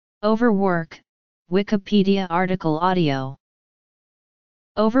Overwork, Wikipedia article audio.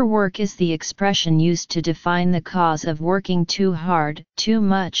 Overwork is the expression used to define the cause of working too hard, too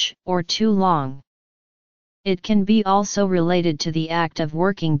much, or too long. It can be also related to the act of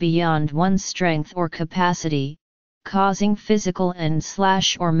working beyond one's strength or capacity, causing physical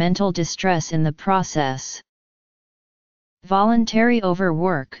and/or mental distress in the process. Voluntary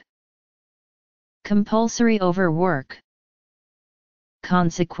overwork. Compulsory overwork.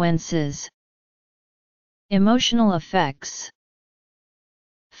 Consequences. Emotional effects.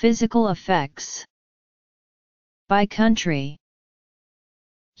 Physical effects. By country.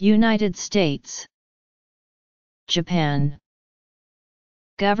 United States. Japan.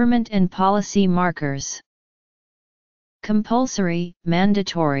 Government and policy markers. Compulsory,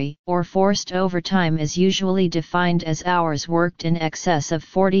 mandatory, or forced overtime is usually defined as hours worked in excess of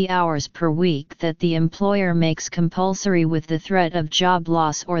 40 hours per week that the employer makes compulsory with the threat of job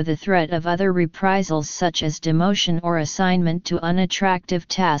loss or the threat of other reprisals such as demotion or assignment to unattractive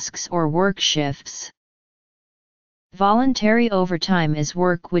tasks or work shifts. Voluntary overtime is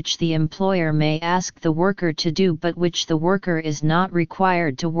work which the employer may ask the worker to do but which the worker is not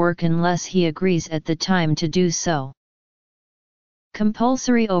required to work unless he agrees at the time to do so.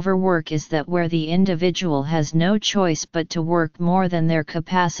 Compulsory overwork is that where the individual has no choice but to work more than their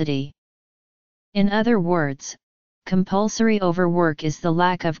capacity. In other words, compulsory overwork is the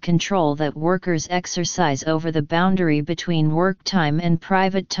lack of control that workers exercise over the boundary between work time and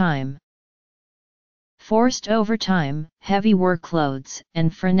private time. Forced overtime, heavy workloads,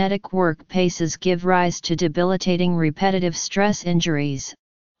 and frenetic work paces give rise to debilitating repetitive stress injuries,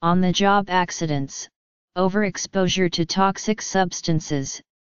 on-the-job accidents, overexposure to toxic substances,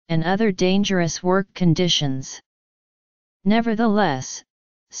 and other dangerous work conditions. Nevertheless,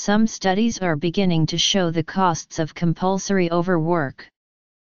 some studies are beginning to show the costs of compulsory overwork.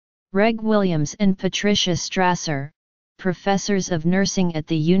 Reg Williams and Patricia Strasser, professors of nursing at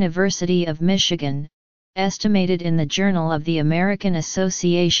the University of Michigan, estimated in the Journal of the American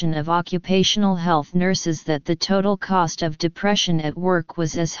Association of Occupational Health Nurses that the total cost of depression at work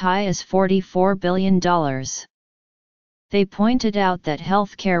was as high as $44 billion. They pointed out that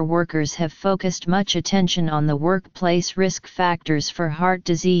healthcare workers have focused much attention on the workplace risk factors for heart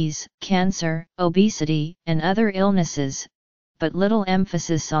disease, cancer, obesity, and other illnesses, but little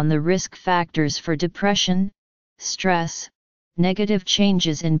emphasis on the risk factors for depression, stress, negative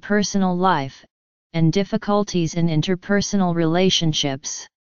changes in personal life, and difficulties in interpersonal relationships.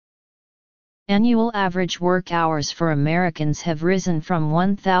 Annual average work hours for Americans have risen from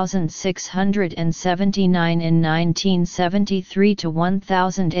 1,679 in 1973 to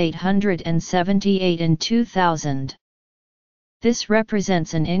 1,878 in 2000. This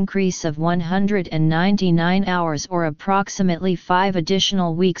represents an increase of 199 hours or approximately 5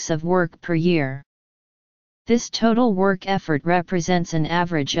 additional weeks of work per year. This total work effort represents an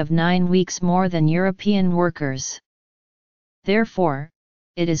average of 9 weeks more than European workers. Therefore,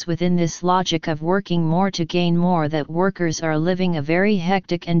 it is within this logic of working more to gain more that workers are living a very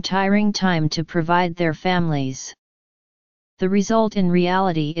hectic and tiring time to provide their families. The result in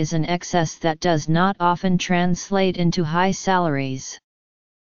reality is an excess that does not often translate into high salaries.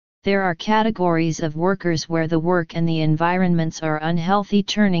 There are categories of workers where the work and the environments are unhealthy,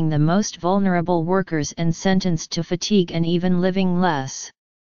 turning the most vulnerable workers and sentenced to fatigue and even living less.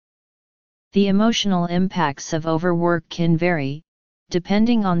 The emotional impacts of overwork can vary,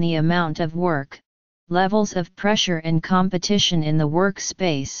 depending on the amount of work, levels of pressure and competition in the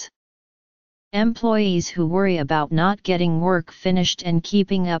workspace. Employees who worry about not getting work finished and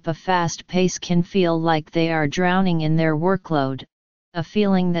keeping up a fast pace can feel like they are drowning in their workload, a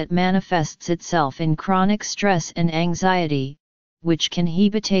feeling that manifests itself in chronic stress and anxiety, which can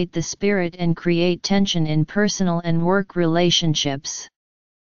inhibit the spirit and create tension in personal and work relationships.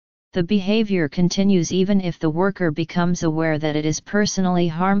 The behavior continues even if the worker becomes aware that it is personally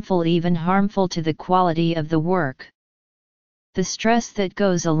harmful, even harmful to the quality of the work. The stress that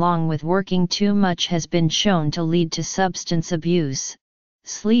goes along with working too much has been shown to lead to substance abuse,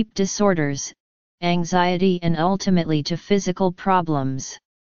 sleep disorders, anxiety, and ultimately to physical problems.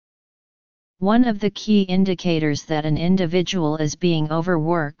 One of the key indicators that an individual is being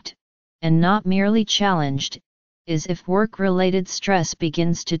overworked, and not merely challenged, is if work-related stress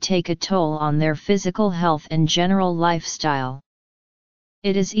begins to take a toll on their physical health and general lifestyle.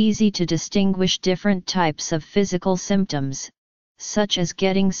 It is easy to distinguish different types of physical symptoms, such as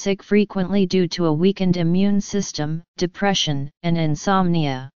getting sick frequently due to a weakened immune system, depression, and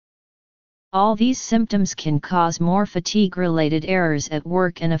insomnia. All these symptoms can cause more fatigue-related errors at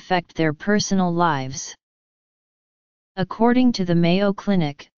work and affect their personal lives. According to the Mayo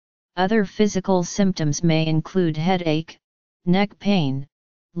Clinic, Other physical symptoms may include headache, neck pain,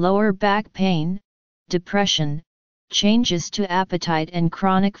 lower back pain, depression, changes to appetite and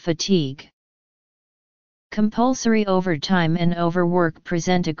chronic fatigue. Compulsory overtime and overwork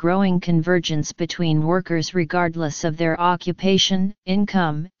present a growing convergence between workers regardless of their occupation,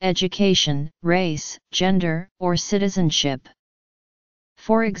 income, education, race, gender, or citizenship.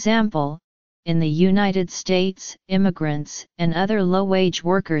 For example, in the United States, immigrants and other low-wage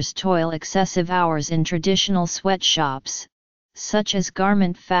workers toil excessive hours in traditional sweatshops, such as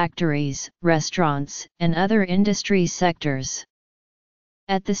garment factories, restaurants, and other industry sectors.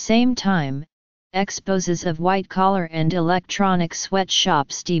 At the same time, exposes of white-collar and electronic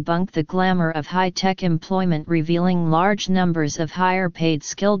sweatshops debunk the glamour of high-tech employment, revealing large numbers of higher-paid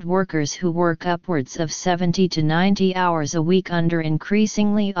skilled workers who work upwards of 70 to 90 hours a week under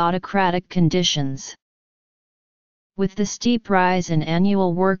increasingly autocratic conditions. With the steep rise in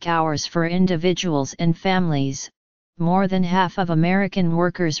annual work hours for individuals and families, more than half of American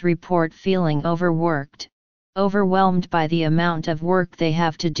workers report feeling overworked, overwhelmed by the amount of work they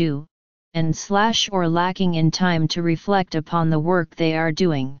have to do, and or lacking in time to reflect upon the work they are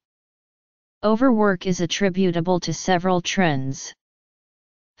doing. Overwork is attributable to several trends.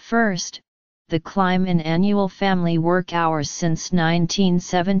 First, the climb in annual family work hours since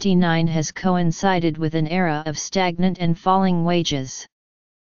 1979 has coincided with an era of stagnant and falling wages.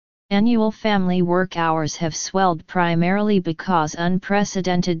 Annual family work hours have swelled primarily because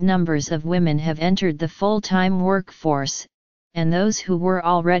unprecedented numbers of women have entered the full-time workforce, and those who were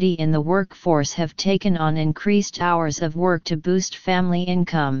already in the workforce have taken on increased hours of work to boost family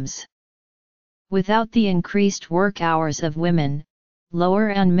incomes. Without the increased work hours of women,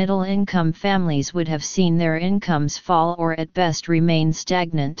 lower and middle-income families would have seen their incomes fall or at best remain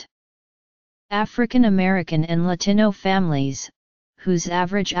stagnant. African American and Latino families, whose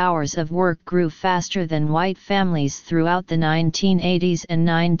average hours of work grew faster than white families throughout the 1980s and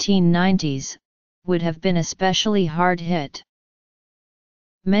 1990s, would have been especially hard hit.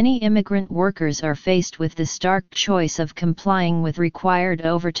 Many immigrant workers are faced with the stark choice of complying with required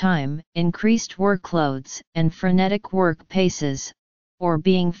overtime, increased workloads, and frenetic work paces, or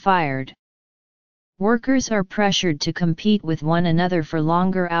being fired. Workers are pressured to compete with one another for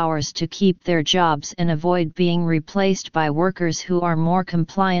longer hours to keep their jobs and avoid being replaced by workers who are more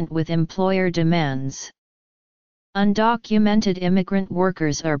compliant with employer demands. Undocumented immigrant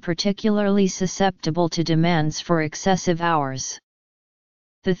workers are particularly susceptible to demands for excessive hours.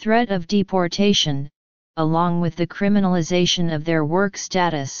 The threat of deportation, along with the criminalization of their work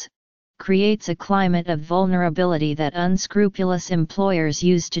status, creates a climate of vulnerability that unscrupulous employers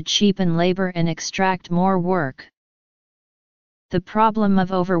use to cheapen labor and extract more work. The problem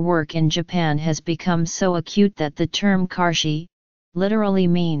of overwork in Japan has become so acute that the term karshi, literally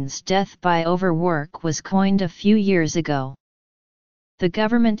means death by overwork, was coined a few years ago. The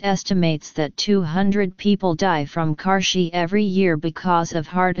government estimates that 200 people die from karshi every year because of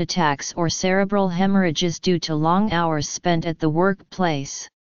heart attacks or cerebral hemorrhages due to long hours spent at the workplace.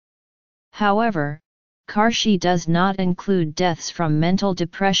 However, karshi does not include deaths from mental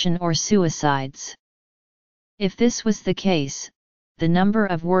depression or suicides. If this was the case, the number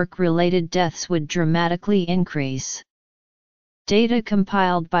of work-related deaths would dramatically increase. Data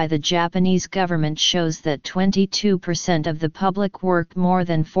compiled by the Japanese government shows that 22% of the public work more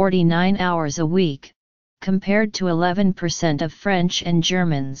than 49 hours a week, compared to 11% of French and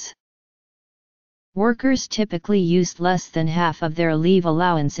Germans. Workers typically use less than half of their leave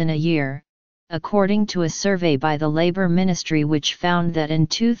allowance in a year, according to a survey by the Labor Ministry which found that in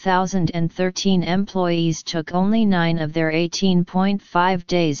 2013 employees took only 9 of their 18.5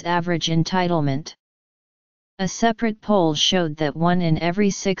 days average entitlement. A separate poll showed that 1 in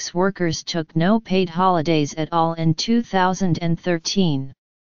every 6 workers took no paid holidays at all in 2013.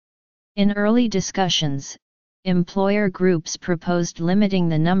 In early discussions, employer groups proposed limiting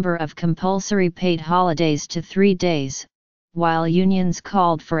the number of compulsory paid holidays to 3 days, while unions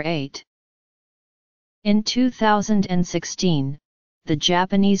called for 8. In 2016, the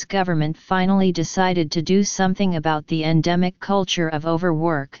Japanese government finally decided to do something about the endemic culture of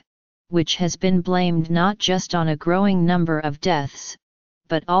overwork, which has been blamed not just on a growing number of deaths,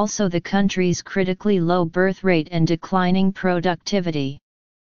 but also the country's critically low birth rate and declining productivity.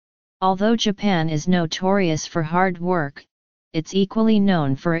 Although Japan is notorious for hard work, it's equally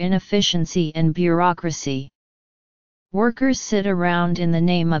known for inefficiency and bureaucracy. Workers sit around in the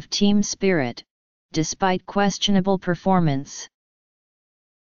name of team spirit, despite questionable performance.